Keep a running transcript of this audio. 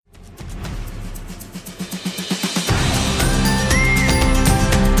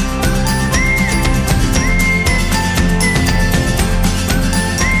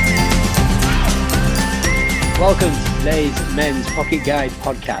Welcome to today's Men's Pocket Guide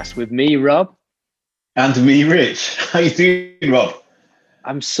podcast with me, Rob. And me, Rich. How you doing, Rob?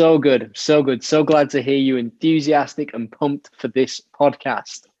 I'm so good. So glad to hear you enthusiastic and pumped for this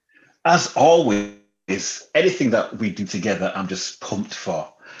podcast. As always, anything that we do together, I'm just pumped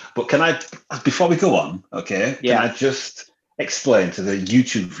for. But can I, before we go on, okay, can I just explain to the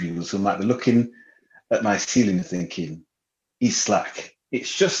YouTube viewers who might be looking at my ceiling and thinking, he's slack.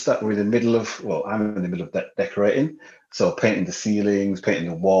 It's just that we're in the middle of, I'm in the middle of decorating. So painting the ceilings, painting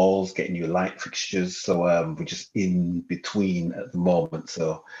the walls, getting new light fixtures. So we're just in between at the moment.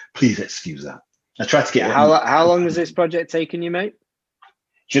 So please excuse that. I tried to get... How long has this project taken you, mate?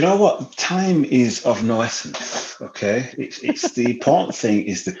 Do you know what? Time is of no essence, okay? It's the important thing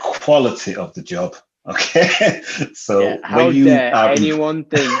is the quality of the job, okay? So how dare anyone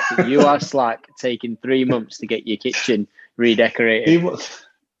think that you are slack taking 3 months to get your kitchen redecorated?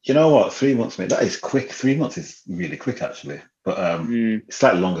 You know what? 3 months, mate. That is quick. 3 months is really quick, actually. But it's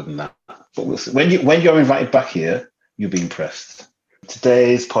slightly longer than that. But we'll see. When you're invited back here, you'll be impressed.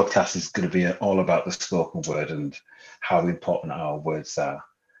 Today's podcast is going to be all about the spoken word and how important our words are.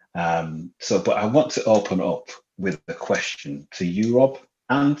 But I want to open up with a question to you, Rob,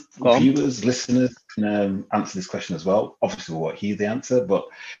 and viewers, listeners can answer this question as well. Obviously, we won't hear the answer, but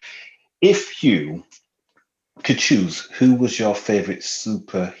if you could choose, who was your favorite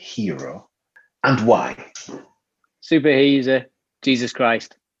superhero and why? Super easy. Jesus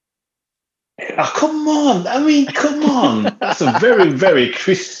Christ. Oh, come on. I mean, come on. That's a very, very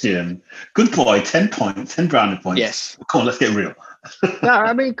Christian. Good boy. 10 points, 10 brownie points. Yes. Come on, let's get real. No,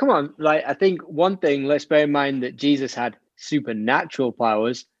 I mean, come on. Like, I think one thing, let's bear in mind that Jesus had supernatural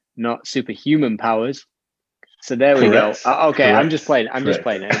powers, not superhuman powers. So there we go. Okay, correct. I'm just playing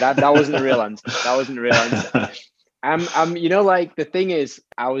it. That wasn't the real answer. Like, the thing is,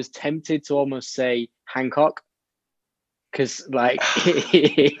 I was tempted to almost say Hancock, because like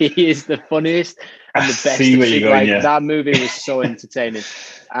he is the funniest and the best. That movie was so entertaining.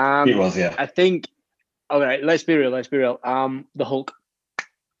 It was, yeah. I think. All right, let's be real. The Hulk.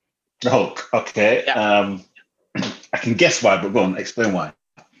 The Hulk. Okay. Yeah. I can guess why, but go on, explain why.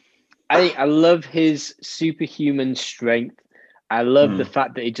 I love his superhuman strength. I love the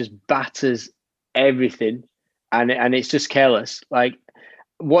fact that he just batters everything, and it's just careless. Like,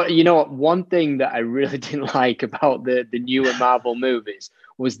 one thing that I really didn't like about the newer Marvel movies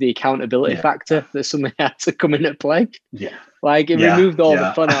was the accountability factor that something had to come into play. Yeah. Like, it removed all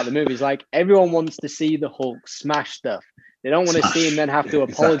the fun out of the movies. Like, everyone wants to see the Hulk smash stuff. They don't want to see him then have to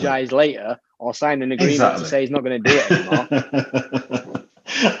apologize later or sign an agreement to say he's not going to do it anymore.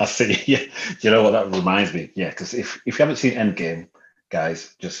 I see. Yeah. You know what that reminds me? Yeah, because if you haven't seen Endgame,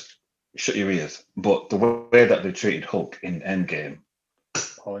 guys, just shut your ears. But the way that they treated Hulk in Endgame,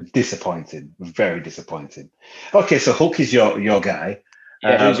 disappointing, very disappointing. Okay, so Hulk is your guy.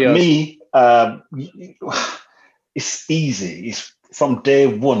 Yeah, who's yours? Me, it's easy. It's from day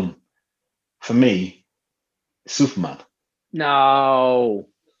one for me. Superman. No.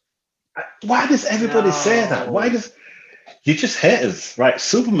 Why does everybody say that? Why does you just hate us, right?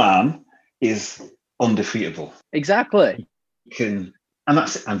 Superman is undefeatable. Exactly. And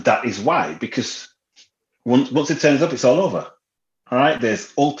that is why, because once it turns up, it's all over. All right,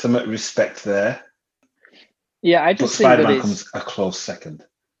 there's ultimate respect there. Yeah, I just think Spider-Man comes a close second.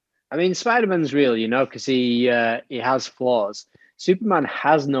 I mean, Spider-Man's real, because he has flaws. Superman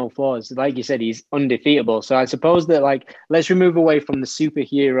has no flaws. Like you said, he's undefeatable. So I suppose that, like, let's remove away from the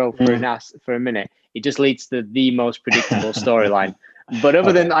superhero for a minute. It just leads to the most predictable storyline. But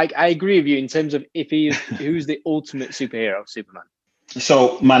other than, like, I agree with you in terms of who's the ultimate superhero, Superman.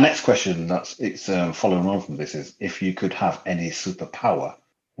 So my next question, it's following on from this, is if you could have any superpower,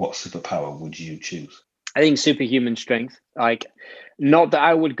 what superpower would you choose? I think superhuman strength. Like, not that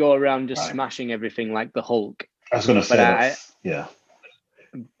I would go around just smashing everything like the Hulk. I was going to say yeah.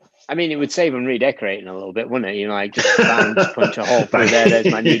 I mean, it would save them redecorating a little bit, wouldn't it? Like, just punch a hole through there.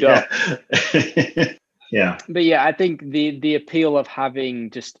 There's my new door. Yeah. But yeah, I think the appeal of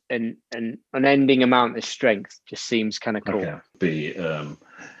having just an unending amount of strength just seems kind of cool. Okay.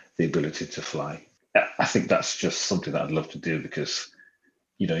 The ability to fly. I think that's just something that I'd love to do because,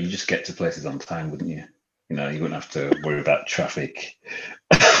 you just get to places on time, wouldn't you? You wouldn't have to worry about traffic.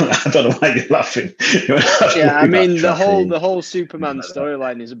 I don't know why you're laughing. I mean, the whole Superman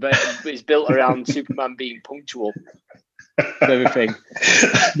storyline is built around Superman being punctual. Everything.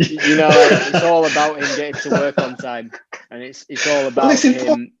 It's all about him getting to work on time, and it's all about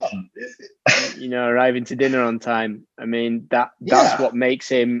him, arriving to dinner on time. I mean, that's what makes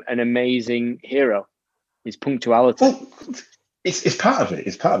him an amazing hero. His punctuality. Well, It's part of it.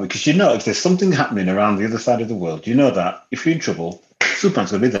 It's part of it because if there's something happening around the other side of the world, you know that if you're in trouble,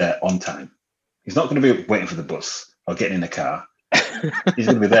 Superman's going to be there on time. He's not going to be waiting for the bus or getting in the car. He's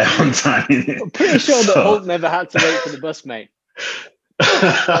going to be there on time. I'm pretty sure that Hulk never had to wait for the bus, mate.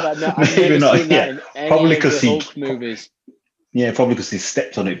 I've Maybe never not. seen that in any probably of the Hulk movies. Yeah, probably because he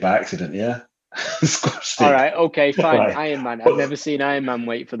stepped on it by accident. Yeah. All right. Okay. Fine. Right. Iron Man. I've never seen Iron Man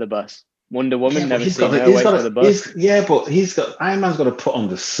wait for the bus. Wonder Woman. Never he's seen got her wait for the bus. but Iron Man's got to put on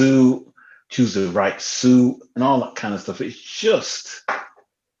the suit, choose the right suit, and all that kind of stuff.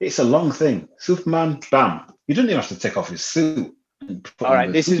 It's a long thing. Superman, bam. You don't even have to take off his suit. All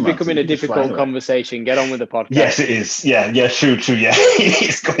right, this is becoming a difficult conversation. Get on with the podcast. Yes, it is. Yeah, true. Yeah,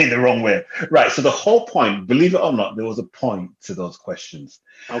 it's going the wrong way. Right. So the whole point, believe it or not, there was a point to those questions.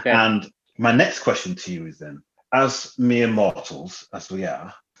 Okay. And my next question to you is then, as mere mortals, as we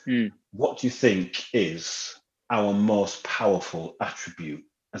are, what do you think is our most powerful attribute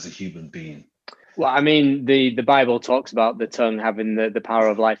as a human being? Well, I mean, the Bible talks about the tongue having the power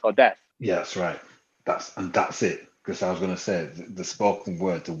of life or death. Yeah, that's right. That's it. Because I was going to say the spoken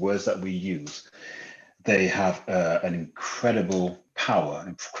word, the words that we use, they have an incredible power,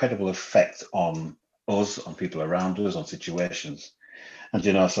 incredible effect on us, on people around us, on situations. And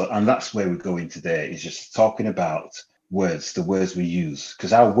and that's where we're going today, is just talking about words, the words we use,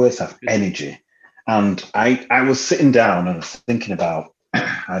 because our words have energy. And I was sitting down and thinking about, I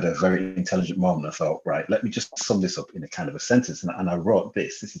had a very intelligent moment. I thought, right, let me just sum this up in a kind of a sentence. And I wrote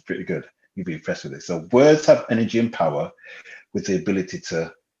this. This is pretty good. You'll be impressed with this. So words have energy and power with the ability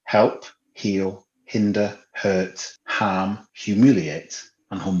to help, heal, hinder, hurt, harm, humiliate,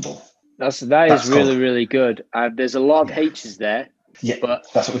 and humble. That is really, really good. There's a lot of H's there. Yeah, but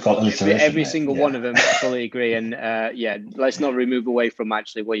that's what we call alliteration. Every single one of them, I fully agree. And let's not remove away from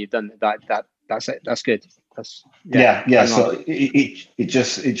actually what you've done. That's it. That's good. So it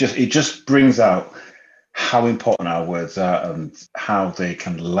just brings out how important our words are and how they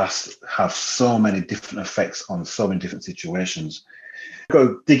can have so many different effects on so many different situations. I'll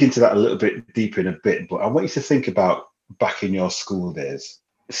go dig into that a little bit deeper in a bit, but I want you to think about back in your school days,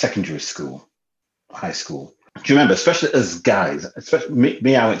 secondary school, high school. Do you remember, especially as guys, especially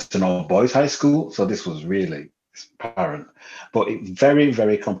me, I went to an all boys high school, so this was really apparent, but it's very,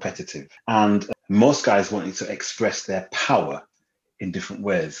 very competitive. And most guys wanted to express their power in different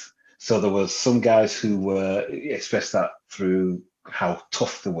ways. So there was some guys who expressed that through how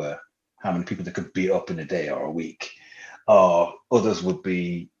tough they were, how many people they could beat up in a day or a week. Or others would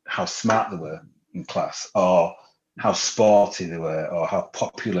be how smart they were in class, or how sporty they were, or how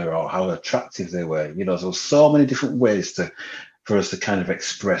popular or how attractive they were. There were so many different ways for us to kind of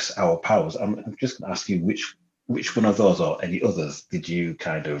express our powers. I'm just going to ask you which one of those or any others did you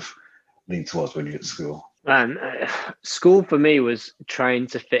kind of lean towards when you were at school? Man, school for me was trying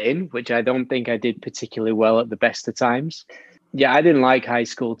to fit in, which I don't think I did particularly well at the best of times. Yeah, I didn't like high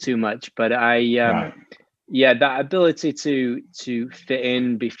school too much, but that ability to fit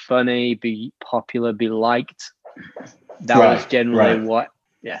in, be funny, be popular, be liked, that was generally what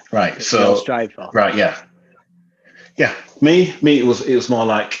strive for. Right, yeah. Me, it was more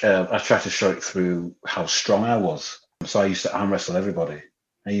like I tried to show it through how strong I was. So I used to arm wrestle everybody.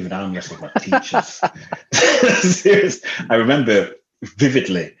 I even arm wrestled my teachers. Serious. I remember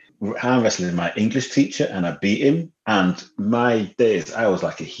vividly arm wrestling my English teacher, and I beat him. And my days, I was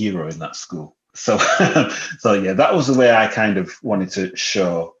like a hero in that school. So, that was the way I kind of wanted to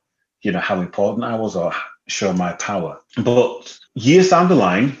show, how important I was, or show my power. But years down the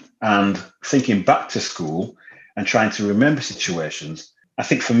line, and thinking back to school and trying to remember situations, I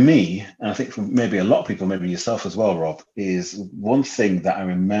think for me, and I think for maybe a lot of people, maybe yourself as well, Rob, is one thing that I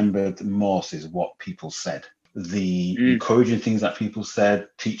remember the most is what people said. The encouraging things that people said,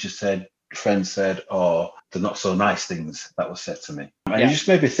 teachers said, friends said, or the not so nice things that were said to me. And it just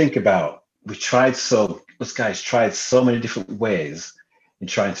made me think about, us guys tried so many different ways in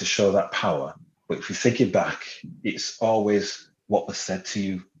trying to show that power. But if you're thinking back, it's always what was said to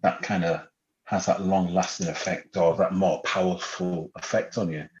you that kind of has that long-lasting effect, or that more powerful effect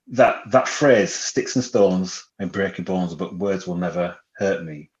on you. That phrase, sticks and stones and breaking bones, but words will never hurt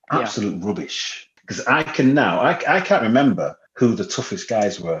me. Absolute rubbish. Because I can't remember who the toughest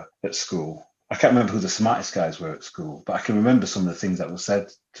guys were at school. I can't remember who the smartest guys were at school, but I can remember some of the things that were said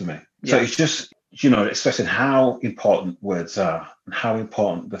to me. So it's just, expressing how important words are and how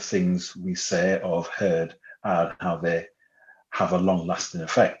important the things we say or have heard are, and how they have a long-lasting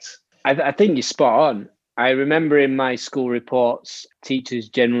effect. I think you're spot on. I remember in my school reports, teachers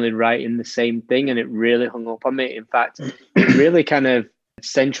generally writing the same thing, and it really hung up on me. In fact, it really kind of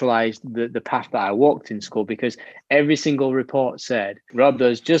centralized the path that I walked in school, because every single report said Rob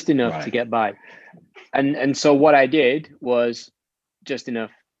does just enough to get by. And so what I did was just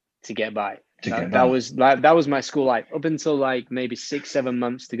enough to get by. That was my school life up until like maybe 6-7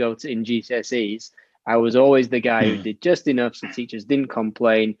 months to go in GCSEs. I was always the guy who did just enough so teachers didn't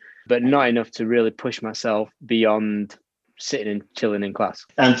complain, but not enough to really push myself beyond sitting and chilling in class.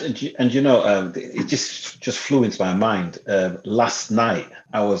 And you know, it just flew into my mind. Last night,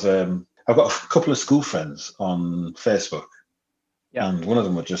 I've got a couple of school friends on Facebook, and one of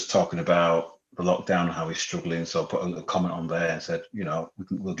them were just talking about the lockdown and how he's struggling. So I put a little comment on there and said, you know,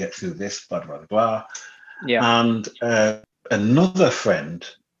 we'll get through this, blah blah blah. Yeah. And another friend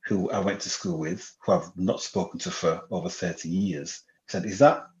who I went to school with, who I've not spoken to for over 30 years, said, "Is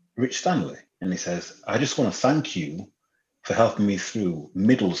that Rich Stanley?" And he says, "I just want to thank you for helping me through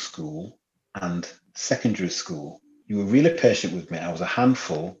middle school and secondary school. You were really patient with me. I was a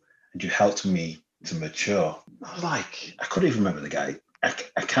handful, and you helped me to mature." I was like, I couldn't even remember the guy.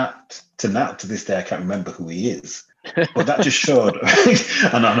 I can't, to this day, I can't remember who he is. But that just showed,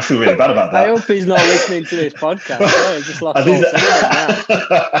 and I feel really bad about that. I hope he's not listening to this podcast. Oh, I just lost all sense now.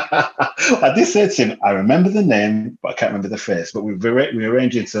 I did say to him, I remember the name, but I can't remember the face. But we're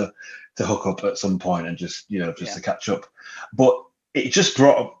arranging to hook up at some point and just to catch up. But it just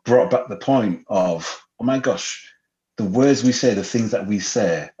brought back the point of, oh my gosh, the words we say, the things that we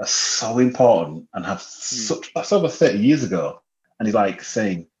say are so important and have that's over 30 years ago. And he's like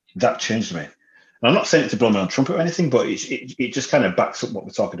saying, that changed me. And I'm not saying it to blow my own trumpet or anything, but it just kind of backs up what we're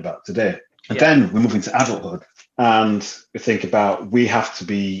talking about today. And then we move into adulthood and we think about, we have to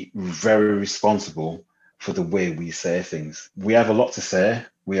be very responsible for the way we say things. We have a lot to say.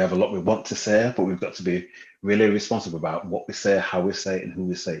 We have a lot we want to say, but we've got to be really responsible about what we say, how we say it, and who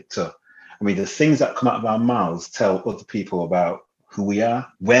we say it to. I mean, the things that come out of our mouths tell other people about who we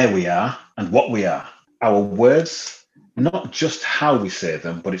are, where we are, and what we are. Our words, not just how we say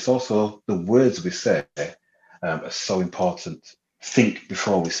them, but it's also the words we say are so important. Think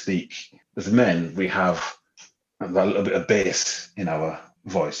before we speak. As men, we have a little bit of bass in our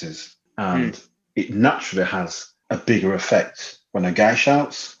voices, and it naturally has a bigger effect when a guy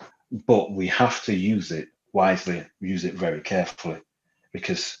shouts, but we have to use it wisely, use it very carefully,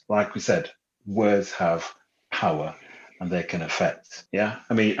 because like we said, words have power and they can affect. Yeah.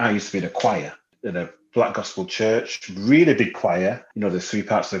 I mean, I used to be in a choir in a Black Gospel church, really big choir. You know, there's 3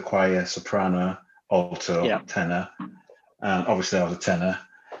 parts of the choir: soprano, alto, tenor. And obviously I was a tenor.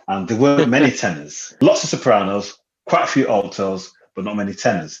 And there weren't many tenors. Lots of sopranos, quite a few altos, but not many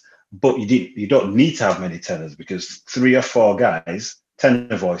tenors. But you don't need to have many tenors, because 3 or 4 guys,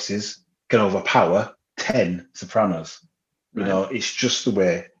 tenor voices, can overpower 10 sopranos. You know, it's just the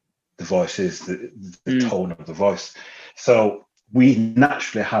way the voice is, the tone of the voice. So we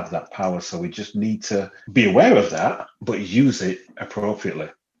naturally have that power. So we just need to be aware of that, but use it appropriately.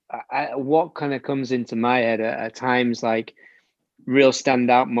 What kind of comes into my head at times, like real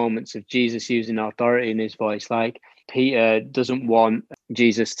standout moments of Jesus using authority in his voice. Like Peter doesn't want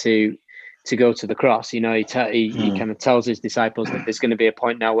Jesus to go to the cross. You know, he kind of tells his disciples that there's going to be a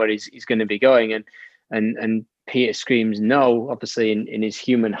point now where he's going to be going, and Peter screams no, obviously in his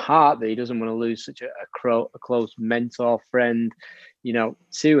human heart, that he doesn't want to lose such a close mentor friend, you know,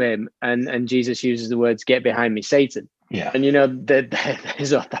 to him. And Jesus uses the words, "Get behind me, Satan." Yeah. And, you know,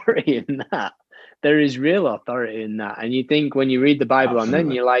 there's authority in that. There is real authority in that. And you think when you read the Bible, and then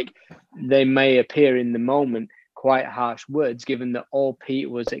you're like, they may appear in the moment quite harsh words, given that all Peter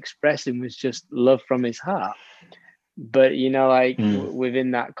was expressing was just love from his heart. But, you know, like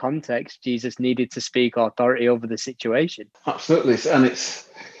within that context, Jesus needed to speak authority over the situation. Absolutely. And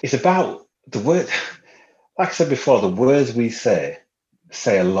it's about the word. Like I said before, the words we say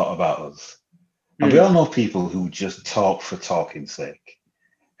a lot about us. And we all know people who just talk for talking's sake,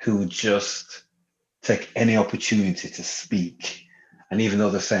 who just take any opportunity to speak. And even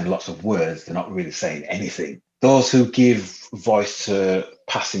though they're saying lots of words, they're not really saying anything. Those who give voice to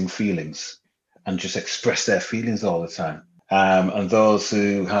passing feelings and just express their feelings all the time. And those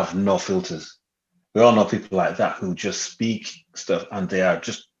who have no filters. We all know people like that who just speak stuff, and they are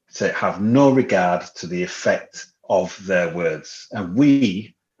just have no regard to the effect of their words. And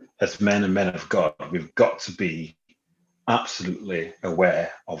we, as men and men of God, we've got to be absolutely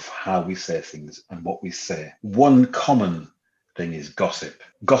aware of how we say things and what we say. One common thing is gossip.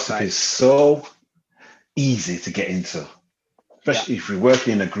 Gossip is so easy to get into, especially if you're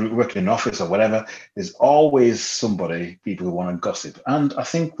working in a group, working in an office or whatever. There's always people who want to gossip. And I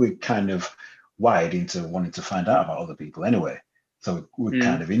think we're kind of wired into wanting to find out about other people anyway. So we're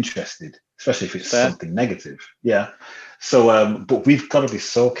kind of interested, especially if it's Fair. something negative. Yeah. So, but we've got to be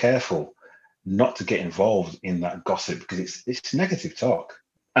so careful not to get involved in that gossip, because it's negative talk.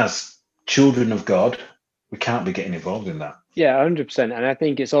 As children of God, we can't be getting involved in that. Yeah, 100%. And I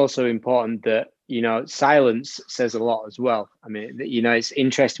think it's also important that, silence says a lot as well. I mean, it's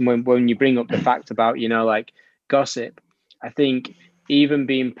interesting when you bring up the fact about, like gossip. I think even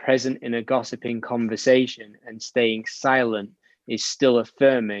being present in a gossiping conversation and staying silent is still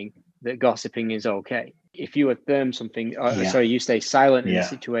affirming that gossiping is okay. If you affirm something, you stay silent in a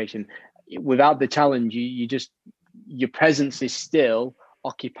situation without the challenge, your presence is still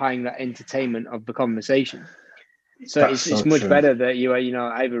occupying that entertainment of the conversation. So it's much better that you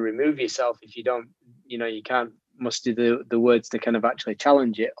either remove yourself if you don't, you can't muster the words to kind of actually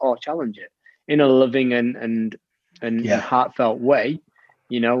challenge it, or challenge it in a loving and heartfelt way.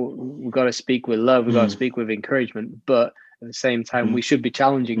 We've got to speak with love, we've got to speak with encouragement, but at the same time, we should be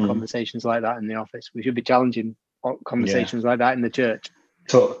challenging conversations like that in the office. We should be challenging conversations like that in the church.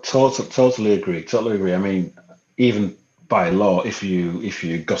 Totally agree. Totally agree. I mean, even by law, if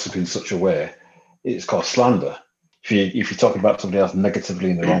you gossip in such a way, it's called slander. If you're talking about somebody else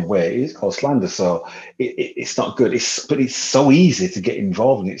negatively in the wrong way, it's called slander. So it's not good. But it's so easy to get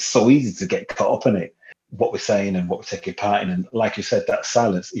involved in it. It's so easy to get caught up in it. What we're saying and what we're taking part in, and like you said, that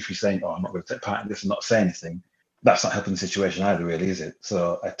silence. If you're saying, "Oh, I'm not going to take part in this," and not say anything, that's not helping the situation either, really, is it?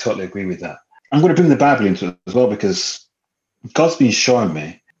 So I totally agree with that. I'm going to bring the Bible into it as well, because God's been showing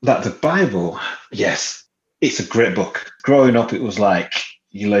me that the Bible, yes, it's a great book. Growing up, it was like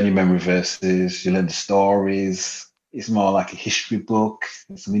you learn your memory verses, you learn the stories. It's more like a history book.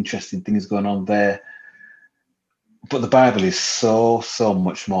 There's some interesting things going on there. But the Bible is so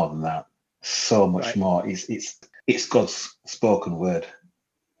much more than that. So much more. It's God's spoken word.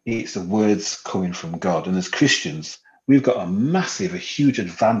 It's the words coming from God. And as Christians, we've got a huge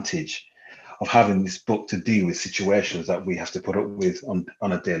advantage of having this book to deal with situations that we have to put up with on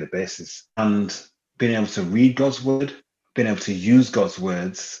a daily basis, and being able to read God's word, being able to use God's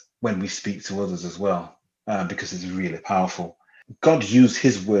words when we speak to others as well, because it's really powerful. God used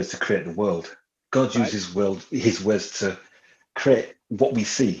his words to create the world. God used his words to create what we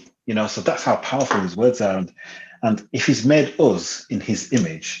see, so that's how powerful his words are. And if he's made us in his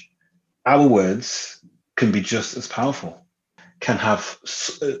image, our words can be just as powerful, can have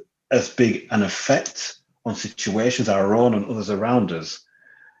as big an effect on situations, our own and others around us,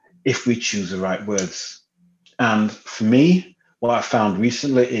 if we choose the right words. And for me, what I found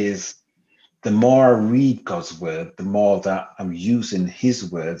recently is the more I read God's word, the more that I'm using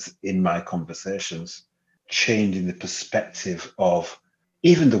his words in my conversations, changing the perspective of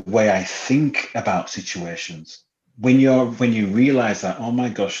even the way I think about situations. When you realize that, oh my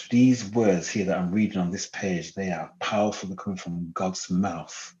gosh, these words here that I'm reading on this page, they are powerful, they're coming from God's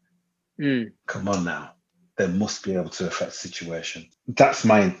mouth. Come on now, they must be able to affect the situation. That's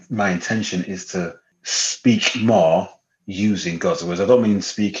my intention, is to speak more using God's words. I don't mean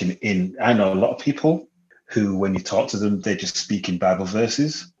speaking I know a lot of people who, when you talk to them, they just speak in Bible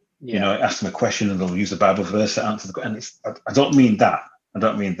verses. Ask them a question and they'll use a Bible verse to answer the question. And I don't mean that.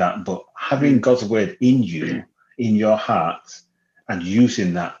 But having God's word in you, in your heart, and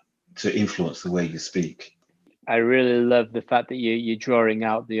using that to influence the way you speak. I really love the fact that you're drawing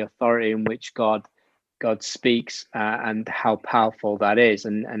out the authority in which God speaks, and how powerful that is,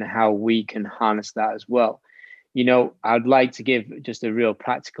 and how we can harness that as well. I'd like to give just a real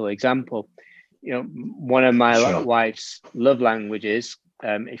practical example. One of my wife's love languages,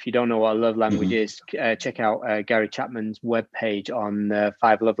 if you don't know what a love language is, check out Gary Chapman's webpage on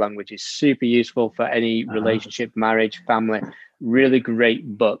 5 love languages. Super useful for any relationship, marriage, family. Really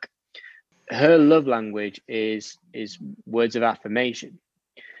great book. Her love language is words of affirmation.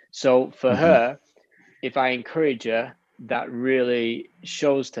 So for her, if I encourage her, that really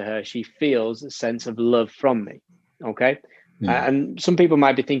shows to her she feels a sense of love from me. Okay. And some people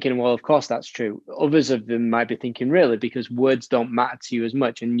might be thinking, well, of course that's true. Others of them might be thinking, really, because words don't matter to you as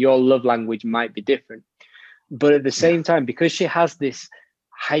much and your love language might be different. But at the same time, because she has this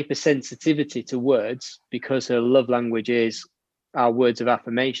hypersensitivity to words, because her love language is our words of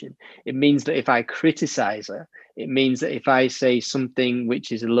affirmation, it means that if I criticize her, it means that if I say something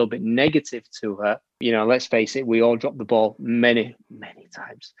which is a little bit negative to her, let's face it, we all drop the ball many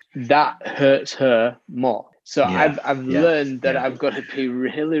times. That hurts her more. So I've learned that I've got to be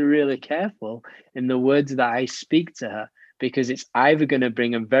really, really careful in the words that I speak to her, because it's either going to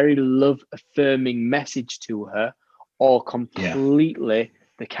bring a very love affirming message to her, or completely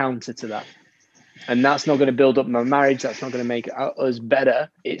the counter to that. And that's not going to build up my marriage. That's not going to make us better.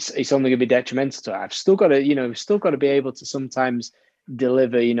 It's only going to be detrimental to it. I've still got to be able to sometimes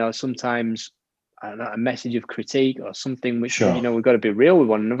deliver, sometimes, I don't know, a message of critique or something which, Sure. we've got to be real with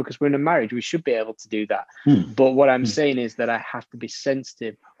one another because we're in a marriage. We should be able to do that. But what I'm saying is that I have to be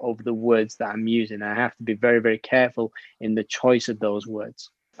sensitive of the words that I'm using. I have to be very, very careful in the choice of those words.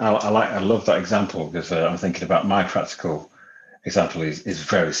 I love that example because I'm thinking about my practical example is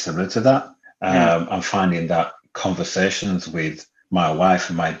very similar to that. I'm finding that conversations with my wife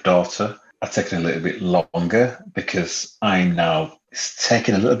and my daughter are taking a little bit longer because I'm now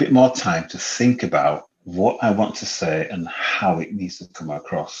taking a little bit more time to think about what I want to say and how it needs to come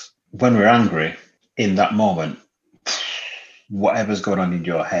across. When we're angry, in that moment, whatever's going on in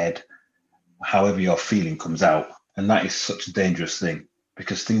your head, however you're feeling comes out. And that is such a dangerous thing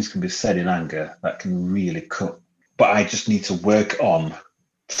because things can be said in anger that can really cut. But I just need to work on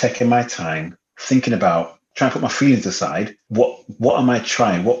taking my time, thinking about, trying to put my feelings aside. What am I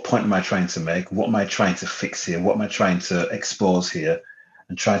trying? What point am I trying to make? What am I trying to fix here? What am I trying to expose here?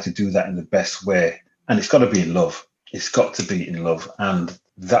 And try to do that in the best way. And it's got to be in love. It's got to be in love. And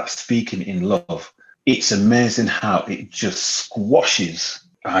that speaking in love, it's amazing how it just squashes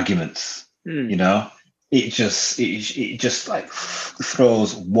arguments. It just like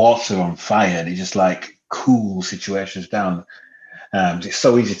throws water on fire and it just like cools situations down. It's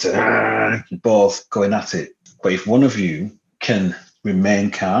so easy to both going at it. But if one of you can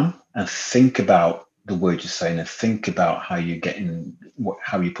remain calm and think about the word you're saying and think about how you're getting,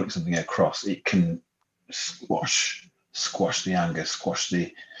 how you're putting something across, it can squash the anger, squash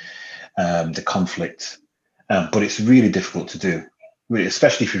the conflict. But it's really difficult to do,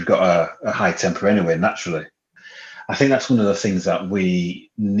 especially if you've got a high temper anyway, naturally. I think that's one of the things that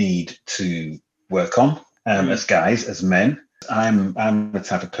we need to work on as guys, as men. I'm the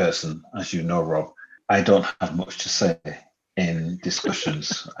type of person, as you know, Rob, I don't have much to say in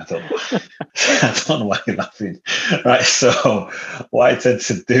discussions. I don't know why you're laughing. Right. So what I tend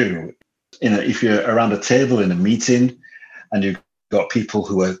to do, if you're around a table in a meeting and you've got people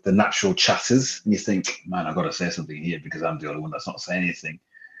who are the natural chatters and you think, man, I've got to say something here because I'm the only one that's not saying anything.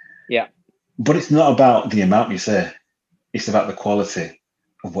 Yeah. But it's not about the amount you say. It's about the quality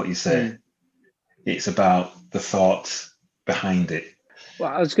of what you say. It's about the thought behind it.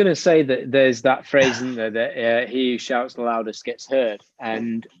 Well, I was going to say that there's that phrase, isn't there, that he who shouts the loudest gets heard,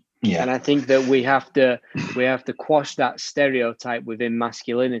 and I think that we have to quash that stereotype within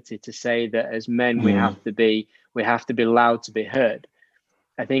masculinity to say that as men we have to be loud to be heard.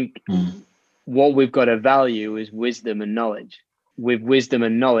 I think what we've got to value is wisdom and knowledge. With wisdom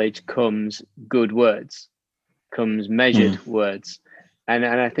and knowledge comes good words, comes measured words, and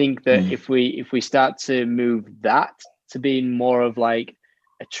I think that if we start to move that to being more of like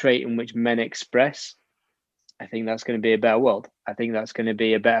a trait in which men express, I think that's going to be a better world. I think that's going to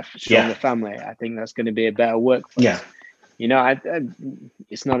be a better, stronger family. I think that's going to be a better workplace.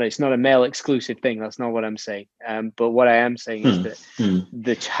 It's not a male exclusive thing. That's not what I'm saying. But what I am saying is that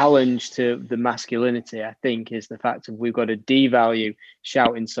the challenge to the masculinity, I think, is the fact that we've got to devalue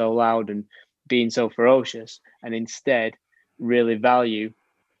shouting so loud and being so ferocious, and instead really value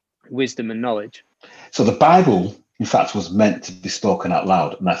wisdom and knowledge. So the Bible, in fact, was meant to be spoken out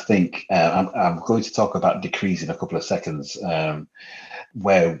loud. And I think I'm going to talk about decrees in a couple of seconds,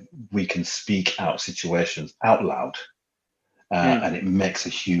 where we can speak out situations out loud. And it makes a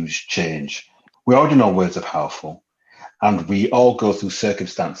huge change. We already know words are powerful, and we all go through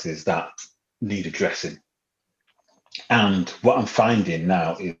circumstances that need addressing. And what I'm finding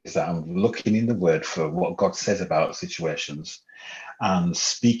now is that I'm looking in the word for what God says about situations and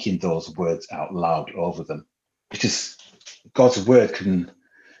speaking those words out loud over them. Because God's word can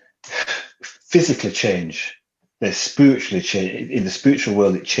physically change. They spiritually change. In the spiritual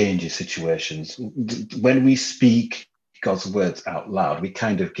world, it changes situations. When we speak God's words out loud, we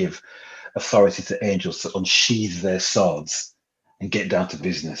kind of give authority to angels to unsheathe their swords and get down to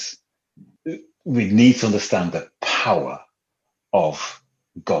business. We need to understand the power of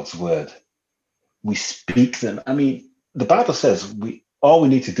God's word. We speak them. I mean, the Bible says all we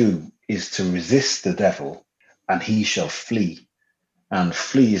need to do is to resist the devil and he shall flee. And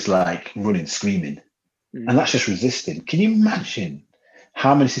flee is like running, screaming. And that's just resisting. Can you imagine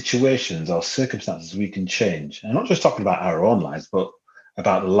how many situations or circumstances we can change? And I'm not just talking about our own lives, but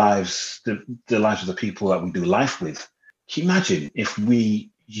about the lives of the people that we do life with. Can you imagine if we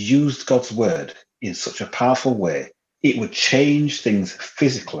used God's word in such a powerful way? It would change things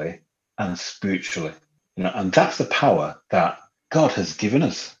physically and spiritually. And that's the power that God has given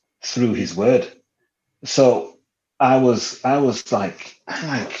us through his word. So I was like,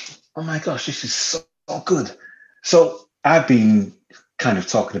 oh my gosh, this is so good. So I've been kind of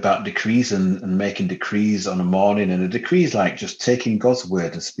talking about decrees and making decrees on a morning, and a decree is like just taking God's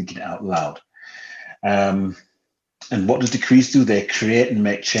word and speaking it out loud. And what do decrees do? They create and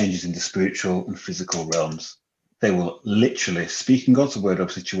make changes in the spiritual and physical realms. They will literally, speaking God's word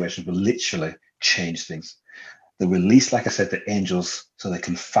of situations will literally change things. They release, like I said, the angels so they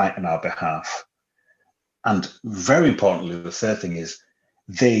can fight on our behalf. And very importantly, the third thing is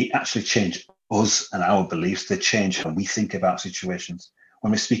they actually change us and our beliefs. They change how we think about situations.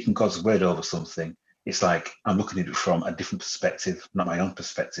 When we're speaking God's word over something, it's like I'm looking at it from a different perspective, not my own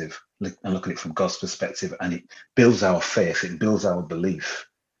perspective. I'm looking at it from God's perspective, and it builds our faith, it builds our belief,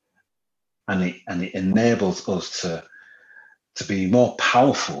 and it enables us to be more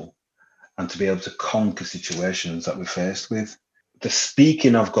powerful and to be able to conquer situations that we're faced with. The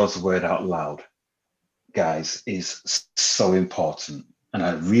speaking of God's word out loud, guys, is so important, and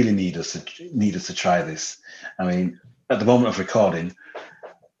I really need us to try this. I mean, at the moment of recording,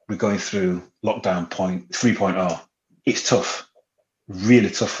 we're going through lockdown 3.0. It's tough, really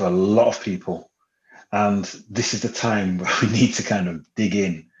tough for a lot of people, and this is the time where we need to kind of dig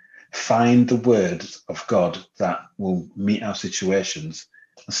in, find the words of God that will meet our situations,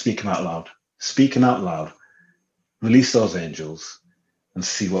 and speak them out loud. Speak them out loud. Release those angels, and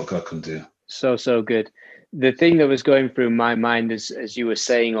see what God can do. So good. The thing that was going through my mind as you were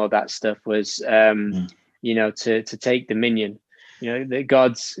saying all that stuff was, to take dominion. That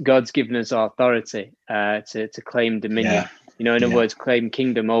God's given us authority to claim dominion. In other words, claim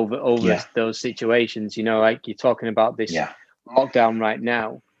kingdom over those situations. Like you're talking about this lockdown right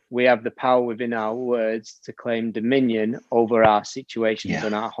now. We have the power within our words to claim dominion over our situations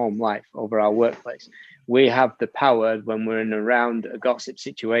and our home life, over our workplace. We have the power when we're in around a gossip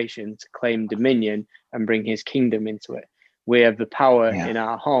situation to claim dominion and bring his kingdom into it. We have the power in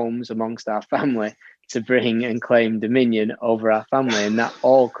our homes amongst our family to bring and claim dominion over our family. And that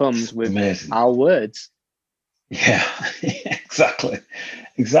all comes with our words. Yeah, exactly.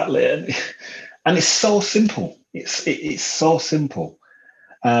 And it's so simple. It's so simple.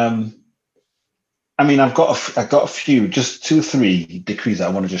 I mean, I've got a few, just 2 or 3 decrees that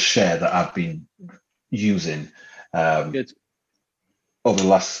I want to just share that I've been using over the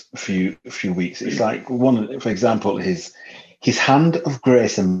last few weeks. It's like one, for example, his hand of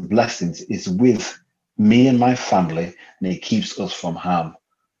grace and blessings is with me and my family, and he keeps us from harm.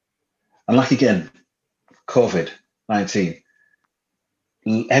 And like again, COVID-19,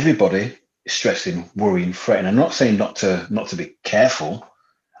 everybody is stressing, worrying, fretting. I'm not saying not to be careful,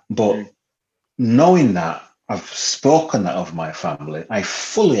 but knowing that I've spoken that of my family, I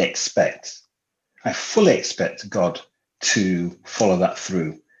fully expect God to follow that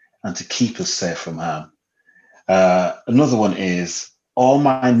through and to keep us safe from harm. Another one is all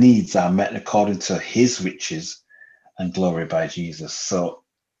my needs are met according to his riches and glory by Jesus. So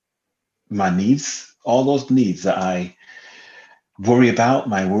my needs, all those needs that I worry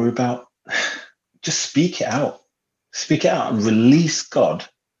about, just speak it out and release God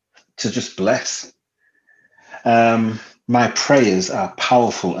to just bless. My prayers are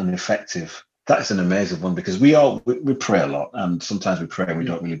powerful and effective. That is an amazing one, because we pray a lot, and sometimes we pray and we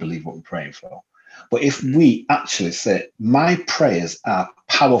don't really believe what we're praying for. But if we actually say, my prayers are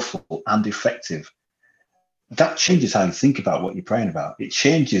powerful and effective, that changes how you think about what you're praying about. It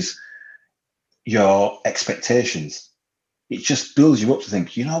changes your expectations. It just builds you up to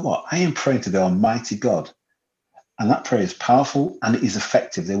think, you know what? I am praying to the Almighty God, and that prayer is powerful and it is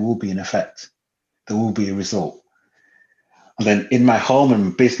effective. There will be an effect. There will be a result. And then in my home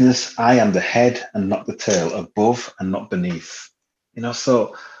and business, I am the head and not the tail, above and not beneath.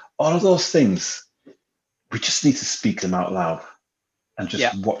 So all of those things, we just need to speak them out loud and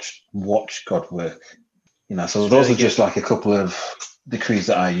just watch God work. So those are just like a couple of decrees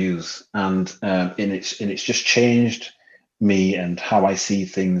that I use, and it's just changed me and how I see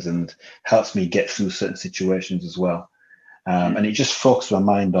things, and helps me get through certain situations as well. And it just focuses my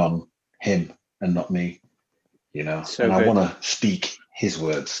mind on him and not me. So I want to speak his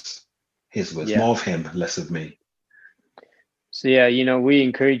words, more of him, less of me. So we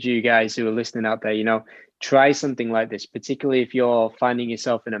encourage you guys who are listening out there, try something like this, particularly if you're finding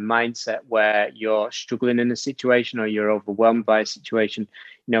yourself in a mindset where you're struggling in a situation or you're overwhelmed by a situation.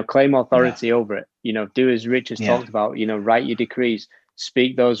 Claim authority over it. Do as Rich has talked about. Write your decrees,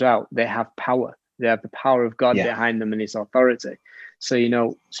 speak those out. They have power. They have the power of God behind them and his authority. So,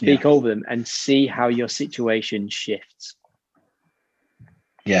 speak over them and see how your situation shifts.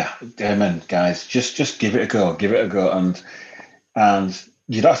 Yeah, amen, guys. Just give it a go. And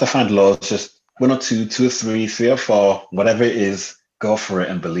you don't have to find loads, just 1 or 2, 2 or 3, 3 or 4, whatever it is. go for it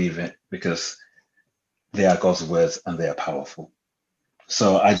and believe it, because they are God's words and they are powerful.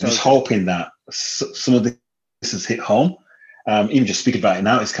 So I'm just hoping that some of this has hit home. Even just speaking about it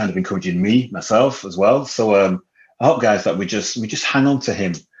now, it's kind of encouraging me, myself as well. So I hope, guys, that we just hang on to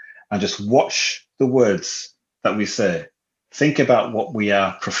him and just watch the words that we say. Think about what we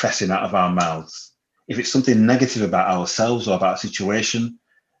are professing out of our mouths. If it's something negative about ourselves or about a situation,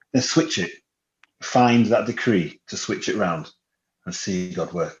 then switch it. Find that decree to switch it around and see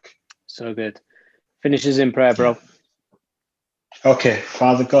God work. So good. Finishes in prayer, bro. Okay,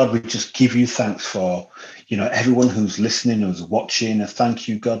 Father God, we just give you thanks for, everyone who's listening, who's watching. Thank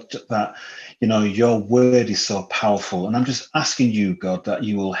you, God, that, your word is so powerful. And I'm just asking you, God, that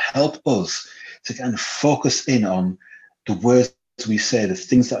you will help us to kind of focus in on the words we say, the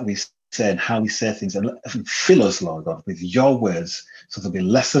things that we say and how we say things, and fill us, Lord God, with your words, so there'll be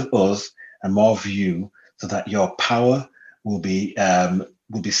less of us and more of you, so that your power will be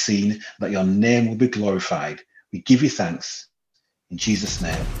seen, that your name will be glorified. We give you thanks. In Jesus'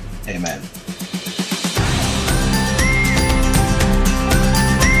 name, amen.